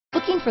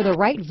Looking for the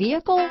right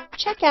vehicle?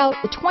 Check out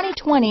the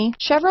 2020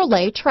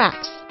 Chevrolet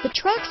Trax. The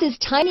Trax is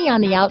tiny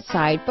on the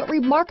outside, but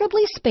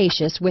remarkably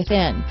spacious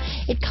within.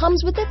 It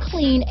comes with a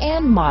clean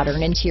and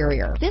modern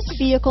interior. This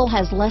vehicle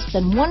has less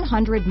than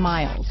 100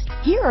 miles.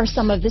 Here are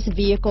some of this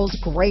vehicle's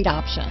great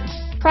options: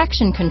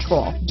 traction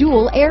control,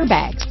 dual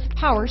airbags,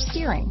 power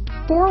steering,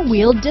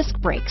 four-wheel disc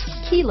brakes,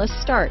 keyless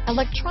start,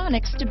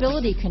 electronic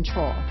stability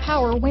control,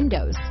 power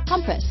windows,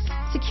 compass,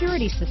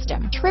 security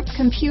system, trip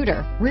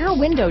computer, rear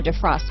window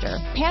defroster,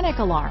 panic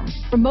alarm,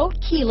 remote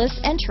keyless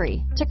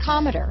entry,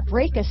 tachometer,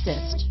 brake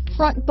assist,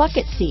 front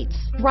bucket seats,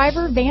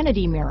 driver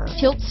vanity mirror,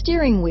 tilt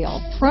steering wheel,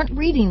 front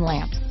reading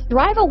lamps.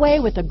 Drive away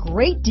with a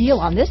great deal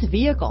on this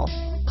vehicle.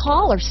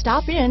 Call or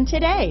stop in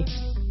today.